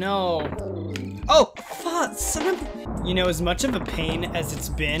 Oh, no. Oh, fuck! Son of a... You know, as much of a pain as it's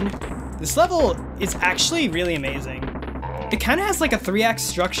been, this level is actually really amazing. It kind of has like a 3-act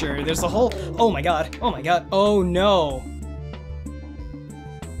structure. There's a whole... Oh my god. Oh no.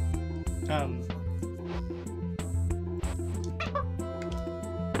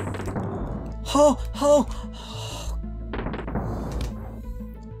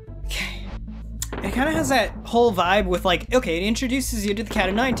 Okay. It kind of has that whole vibe with like, okay, it introduces you to the Cat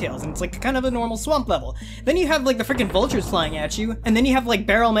of Nine Tails, and it's like kind of a normal swamp level. Then you have like the freaking vultures flying at you, and then you have like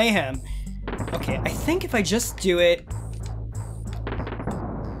Barrel Mayhem. Okay, I think if I just do it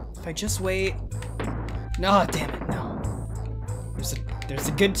If I just wait... No, damn it, no. There's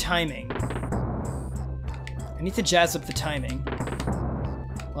a good timing. I need to jazz up the timing.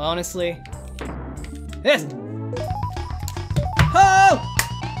 Well, honestly... Yes! Oh!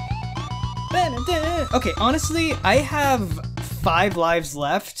 Okay, honestly, I have 5 lives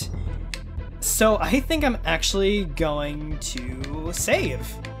left, so I think I'm actually going to save.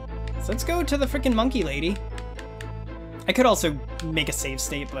 So let's go to the freaking monkey lady. I could also make a save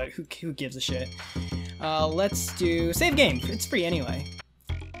state, but who gives a shit? Let's do save game. It's free anyway.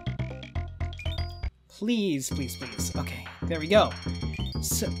 Please, please, please. Okay, there we go.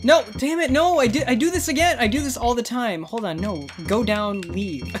 So, no, damn it, no, I do this again. I do this all the time. Hold on, no, go down,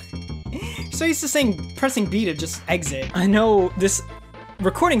 leave. So used to saying pressing B to just exit. I know this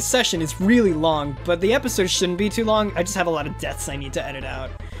recording session is really long, but the episode shouldn't be too long. I just have a lot of deaths I need to edit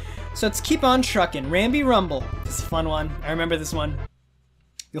out. So let's keep on trucking. Ramby Rumble. This is a fun one. I remember this one.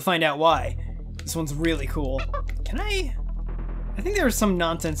 You'll find out why. This one's really cool. Can I think there was some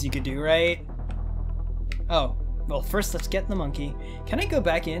nonsense you could do, right? Oh, well, first let's get the monkey. Can I go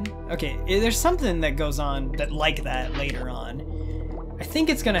back in? Okay, there's something that goes on that like that later on. I think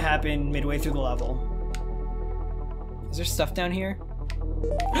it's gonna happen midway through the level. Is there stuff down here?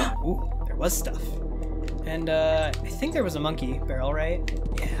 Ooh, there was stuff. And I think there was a monkey barrel, right?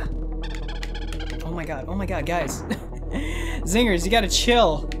 Yeah. Oh my god, guys. Zingers, you gotta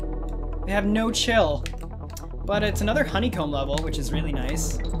chill. They have no chill. But it's another honeycomb level, which is really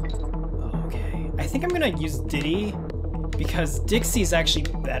nice. Okay, I think I'm gonna use Diddy because Dixie's actually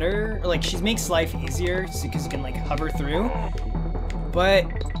better. Like, she makes life easier because you can like hover through. But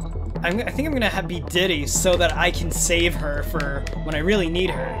I think I'm gonna be Diddy so that I can save her for when I really need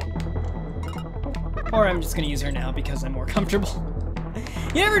her. Or I'm just gonna use her now because I'm more comfortable.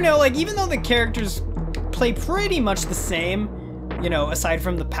 You never know, like, even though the characters play pretty much the same, you know, aside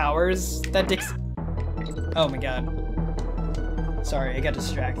from the powers that Dixie... Oh my god. Sorry, I got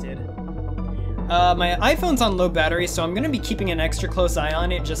distracted. My iPhone's on low battery, so I'm gonna be keeping an extra close eye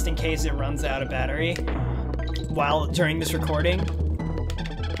on it just in case it runs out of battery during this recording.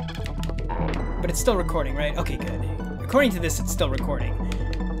 But it's still recording, right? Okay, good. According to this, it's still recording.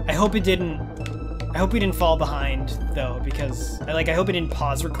 I hope we didn't fall behind, though, because I hope it didn't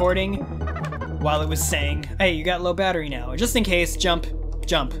pause recording while it was saying, hey, you got low battery now. Just in case, jump.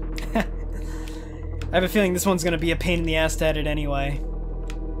 I have a feeling this one's gonna be a pain in the ass to edit anyway.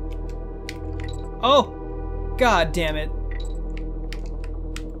 Oh! God damn it.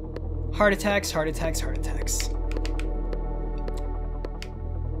 Heart attacks, heart attacks, heart attacks.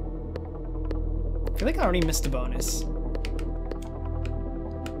 I feel like I already missed a bonus.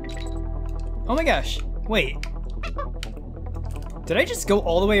 Oh my gosh, wait. Did I just go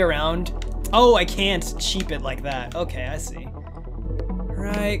all the way around? Oh, I can't cheap it like that. Okay, I see.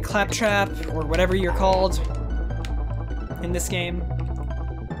 Right, claptrap, or whatever you're called in this game.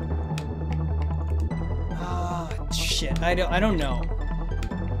 Ah, shit, I don't know.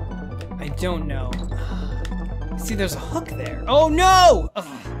 I don't know. See, there's a hook there. Oh no!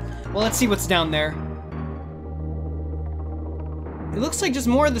 Ugh. Well, let's see what's down there. It looks like just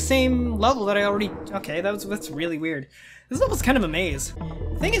more of the same level that I already... Okay, that's really weird. This level's kind of a maze.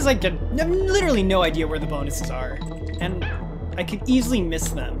 The thing is, like, I have literally no idea where the bonuses are. And I could easily miss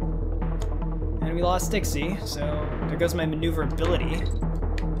them. And we lost Dixie, so there goes my maneuverability.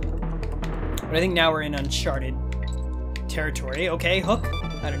 But I think now we're in uncharted territory. Okay, hook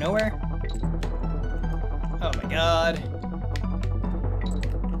out of nowhere. Oh my god.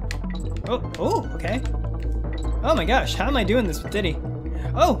 Oh, okay. Oh my gosh, how am I doing this with Diddy?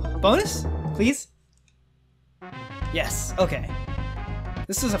 Oh, bonus? Please? Yes, okay.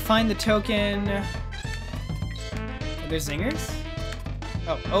 This is a find the token. Are there zingers?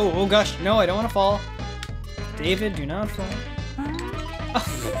 Oh gosh, no, I don't want to fall. David, do not fall.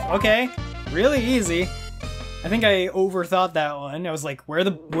 Oh, okay, really easy. I think I overthought that one. I was like, where are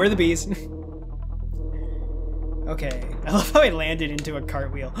the bees? Okay, I love how I landed into a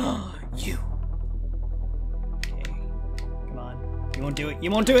cartwheel. You. You won't do it. You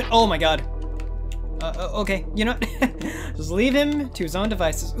won't do it. Oh my god. Okay. You know, just leave him to his own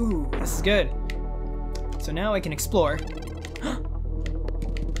devices. Ooh, this is good. So now I can explore.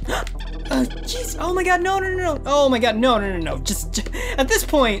 Jeez. Oh my god. No. Oh my god. No. Just at this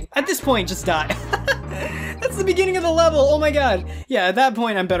point, just die. That's the beginning of the level. Oh my god. Yeah. At that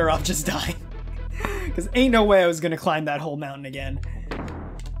point, I'm better off just dying. Because ain't no way I was gonna climb that whole mountain again.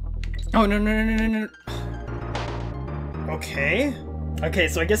 Oh no. Okay. Okay,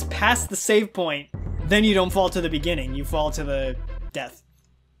 so I guess past the save point, then you don't fall to the beginning, you fall to the death.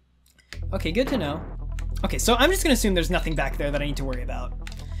 Okay, good to know. Okay, so I'm just gonna assume there's nothing back there that I need to worry about.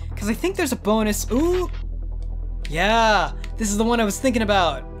 Because I think there's a bonus. Ooh! Yeah! This is the one I was thinking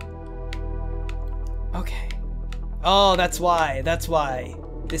about. Okay. Oh, that's why. That's why.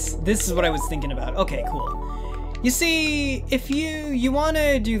 This is what I was thinking about. Okay, cool. You see, if you want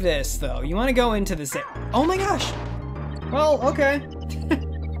to do this, though, you want to go into this... Oh my gosh! Well, okay.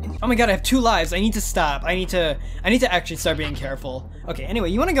 Oh my god, I have 2 lives. I need to stop. I need to actually start being careful. Okay, anyway,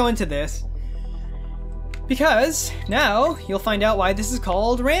 you want to go into this. Because now you'll find out why this is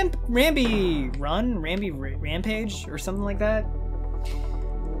called Rampage, or something like that.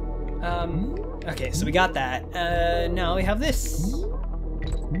 Okay, so we got that. Now we have this.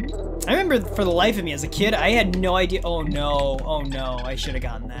 I remember for the life of me as a kid, I had no idea. Oh no, I should have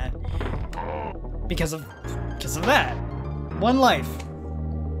gotten that. Because of that. 1 life.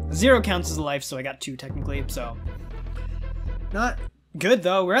 0 counts as a life, so I got 2 technically, so. Not good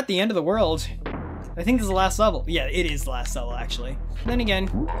though, we're at the end of the world. I think this is the last level. Yeah, it is the last level actually. Then again,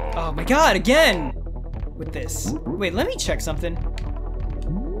 oh my god, again! With this. Wait, let me check something.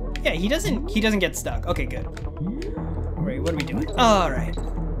 Yeah, he doesn't get stuck. Okay, good. Wait, what are we doing? Alright.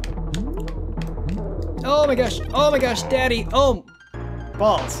 Oh my gosh, daddy! Oh!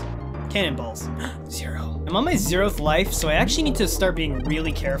 Balls. Cannonballs. 0. I'm on my 0th life, so I actually need to start being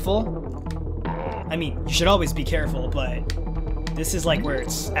really careful. I mean, you should always be careful, but this is like where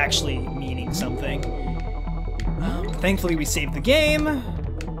it's actually meaning something. Thankfully we saved the game.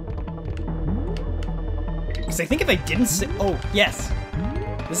 Because I think if I didn't oh, yes!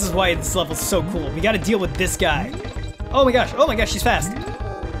 This is why this level's so cool. We gotta deal with this guy. Oh my gosh, she's fast!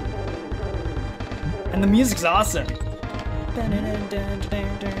 And the music's awesome. Okay,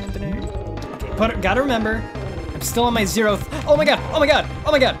 but gotta remember, I'm still on my 0th. Oh my god!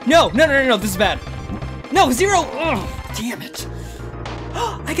 No, this is bad. No, 0! Oh, damn it.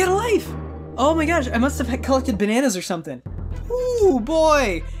 I got a life! Oh my gosh, I must have collected bananas or something. Ooh,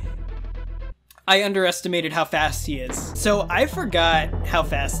 boy! I underestimated how fast he is. So I forgot how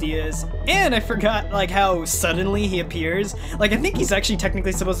fast he is, and I forgot like how suddenly he appears. Like I think he's actually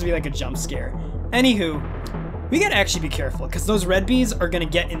technically supposed to be like a jump scare. Anywho, we gotta actually be careful because those red bees are gonna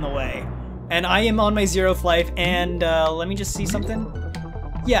get in the way. And I am on my 0th life, and let me just see something.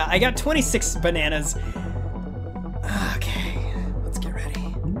 Yeah, I got 26 bananas. Okay, let's get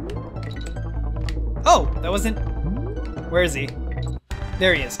ready. Oh, that wasn't... Where is he?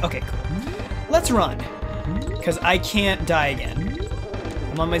 There he is. Okay, cool. Let's run, because I can't die again.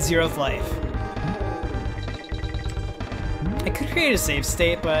 I'm on my 0th life. I could create a save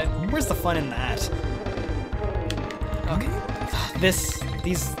state, but where's the fun in that? Okay. These...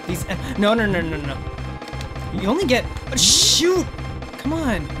 No. You only get... Shoot! Come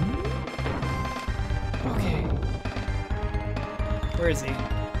on! Okay. Where is he?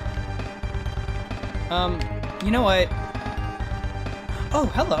 You know what? Oh,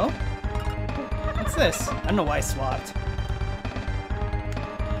 hello! What's this? I don't know why I swapped.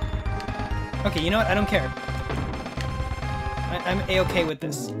 Okay, you know what? I don't care. I'm A-okay with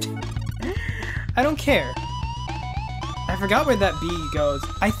this. I don't care. I forgot where that bee goes.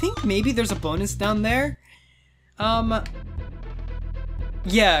 I think maybe there's a bonus down there.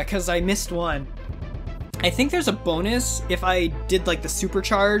 Yeah, because I missed one. I think there's a bonus if I did like the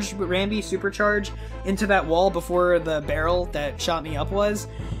supercharge, Ramby supercharge, into that wall before the barrel that shot me up was.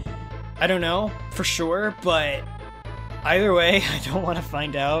 I don't know for sure, but either way, I don't want to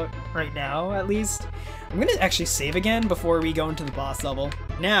find out right now, at least. I'm gonna actually save again before we go into the boss level.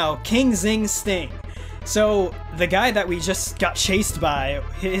 Now, King Zing Sting. So, the guy that we just got chased by,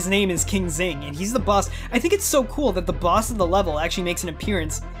 his name is King Zing, and he's the boss. I think it's so cool that the boss of the level actually makes an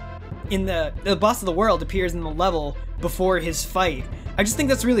appearance in the boss of the world appears in the level before his fight. I just think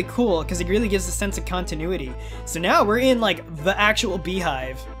that's really cool, because it really gives a sense of continuity. So now we're in, like, the actual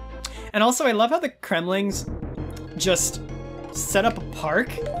beehive. And also, I love how the Kremlings just set up a park,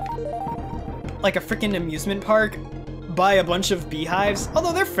 like a freaking amusement park, by a bunch of beehives.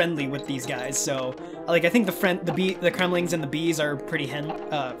 Although they're friendly with these guys, so like I think the Kremlings and the bees are pretty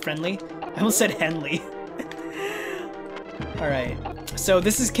friendly. I almost said Henley. All right, so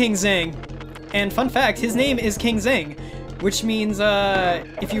this is King Zing, and fun fact, his name is King Zing, which means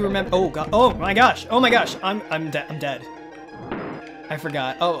if you remember. Oh god! Oh my gosh! Oh my gosh! I'm dead. I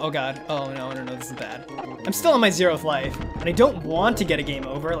forgot. Oh god. Oh no, this is bad. I'm still on my 0th life, and I don't want to get a game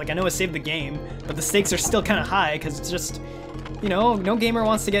over. Like, I know I saved the game, but the stakes are still kind of high, because it's just, you know, no gamer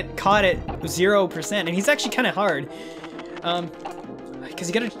wants to get caught at 0%, and he's actually kind of hard. Because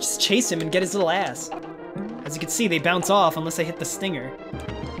you gotta just chase him and get his little ass. As you can see, they bounce off unless I hit the stinger.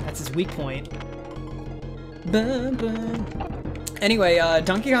 That's his weak point. Anyway,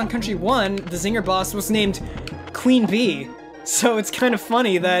 Donkey Kong Country 1, the Zinger boss was named Queen Bee. So it's kind of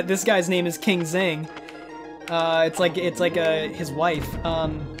funny that this guy's name is King Zing. It's like his wife.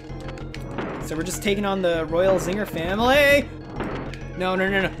 So we're just taking on the royal Zinger family. No.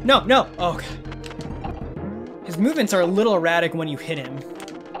 Oh god. His movements are a little erratic when you hit him.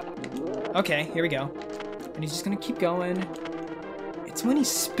 Okay, here we go. And he's just gonna keep going. It's when he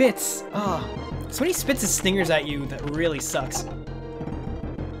spits. It's when he spits his stingers at you that really sucks.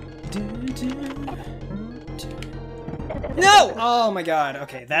 No! Oh my god.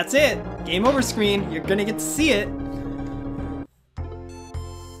 Okay, that's it. Game over screen. You're gonna get to see it.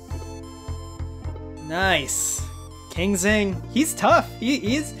 Nice. King Zing. He's tough.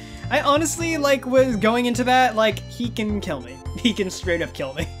 He's... I honestly, like, was going into that, like, he can kill me. He can straight up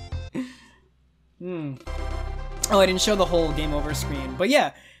kill me. Oh, I didn't show the whole game over screen. But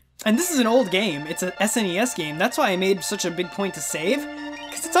yeah, and this is an old game. It's a SNES game. That's why I made such a big point to save,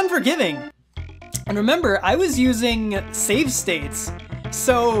 because it's unforgiving. And remember, I was using save states.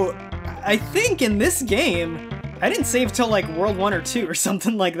 So I think in this game, I didn't save till like World 1 or 2 or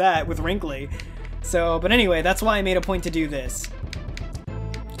something like that with Wrinkly. So, but anyway, that's why I made a point to do this.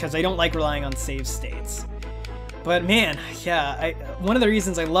 Because I don't like relying on save states. But man, yeah, one of the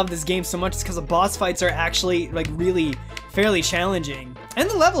reasons I love this game so much is because the boss fights are actually, like, really fairly challenging. And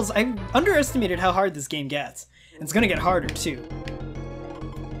the levels, I underestimated how hard this game gets. And it's gonna get harder, too.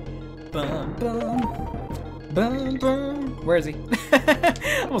 Bum, bum, bum, bum. Where is he?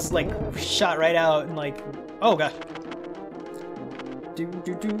 Almost, like, shot right out and, like, oh, God.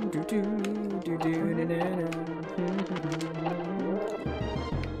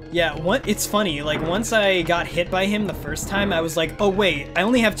 Yeah, it's funny, like, once I got hit by him the first time, I was like, oh wait, I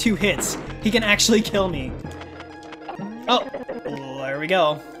only have 2 hits. He can actually kill me. Oh, there we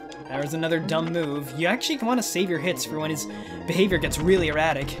go. That was another dumb move. You actually want to save your hits for when his behavior gets really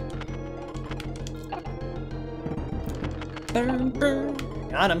erratic.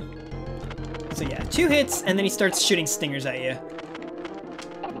 Got him. So yeah, 2 hits, and then he starts shooting stingers at you.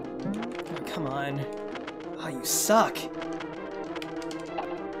 Oh, come on. Oh, you suck.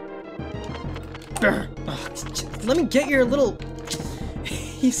 Oh, let me get your little...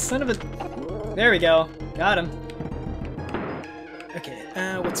 You son of a... There we go. Got him. Okay,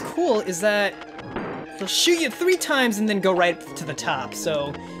 what's cool is that he'll shoot you 3 times and then go right to the top, so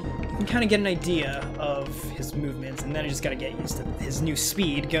you can kind of get an idea of his movements, and then I just gotta get used to his new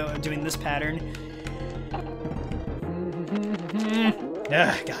speed doing this pattern.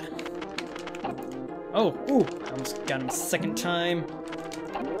 Got him. Oh, ooh, I almost got him a second time.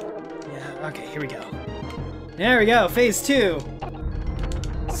 Yeah, okay, here we go. There we go, phase 2.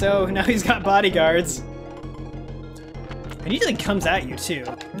 So now he's got bodyguards. And he like comes at you too.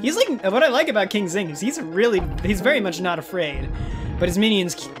 He's like, what I like about King Zing is he's very much not afraid. But his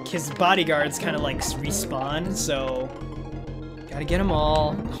minions, his bodyguards kind of like respawn, so gotta get them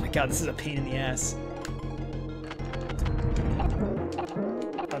all. Oh my god, this is a pain in the ass.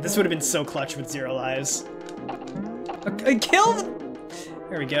 Oh, this would have been so clutch with 0 lives. Okay, kill the...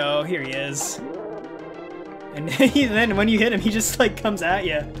 There we go, here he is. And then when you hit him, he just like comes at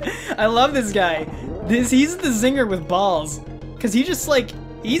you. I love this guy. He's the Zinger with balls. Cause he just like,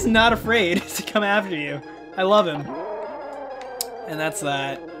 he's not afraid to come after you. I love him. And that's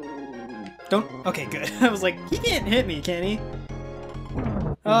that. Okay, good. I was like, he can't hit me, can he?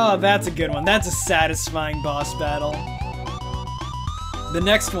 Oh, that's a good one. That's a satisfying boss battle. The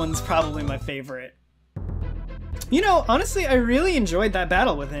next one's probably my favorite. You know, honestly, I really enjoyed that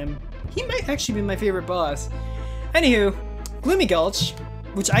battle with him. He might actually be my favorite boss. Anywho, Gloomy Gulch,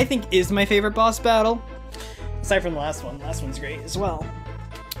 which I think is my favorite boss battle, aside from the last one. The last one's great as well.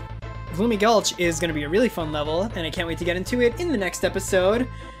 Gloomy Gulch is going to be a really fun level, and I can't wait to get into it in the next episode.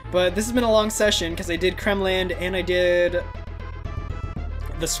 But this has been a long session, because I did Kremland and I did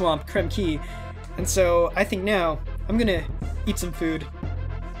the swamp, Krem-Key. And so I think now I'm going to eat some food.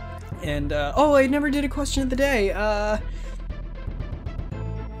 And, oh, I never did a question of the day.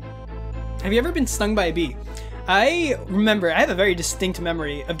 Have you ever been stung by a bee? I remember, I have a very distinct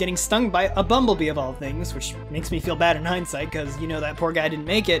memory of getting stung by a bumblebee of all things, which makes me feel bad in hindsight, because, you know, that poor guy didn't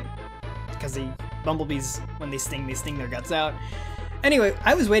make it. Because the bumblebees, when they sting their guts out. Anyway,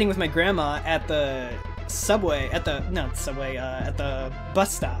 I was waiting with my grandma at the subway, at the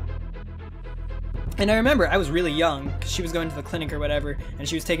bus stop. And I remember I was really young, because she was going to the clinic or whatever, and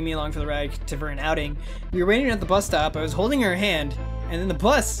she was taking me along for the ride for an outing. We were waiting at the bus stop, I was holding her hand, and then the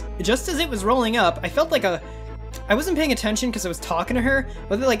bus, just as it was rolling up, I felt like I wasn't paying attention because I was talking to her,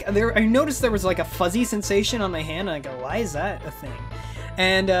 but like I noticed there was like a fuzzy sensation on my hand, and I go, why is that a thing?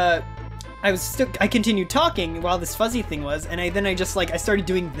 And I continued talking while this fuzzy thing was, and then I started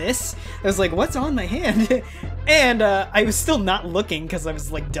doing this. I was like, what's on my hand? And I was still not looking because I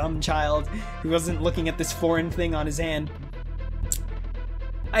was like dumb child who wasn't looking at this foreign thing on his hand.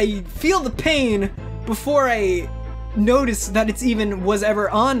 I feel the pain before I notice that it's even was ever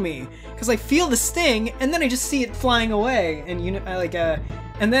on me, because I feel the sting and then I just see it flying away, and you know,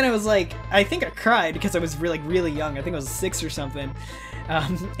 and then I was like, I think I cried because I was really young. I think I was 6 or something.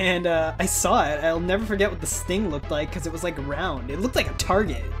 And I saw it. I'll never forget what the sting looked like because it was like round. It looked like a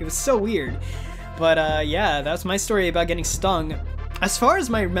target. It was so weird. But yeah, that's my story about getting stung. As far as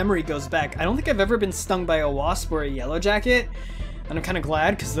my memory goes back, I don't think I've ever been stung by a wasp or a yellow jacket. And I'm kind of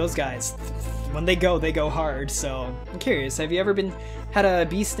glad because those guys, when they go hard. So I'm curious, have you ever had a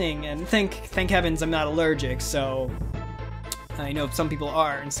bee sting? And thank heavens I'm not allergic, so I know some people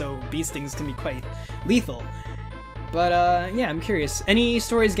are, and so bee stings can be quite lethal. But yeah, I'm curious. Any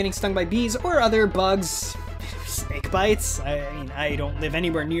stories getting stung by bees or other bugs? Snake bites? I mean, I don't live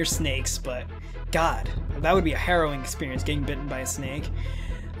anywhere near snakes, but God, that would be a harrowing experience, getting bitten by a snake.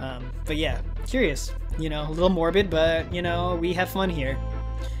 But yeah, curious. You know, a little morbid, but, you know, we have fun here.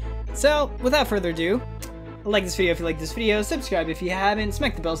 So, without further ado, like this video if you like this video, subscribe if you haven't,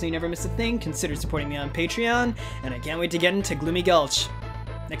 smack the bell so you never miss a thing, consider supporting me on Patreon, and I can't wait to get into Gloomy Gulch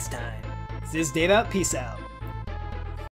next time. This is Dave out, peace out.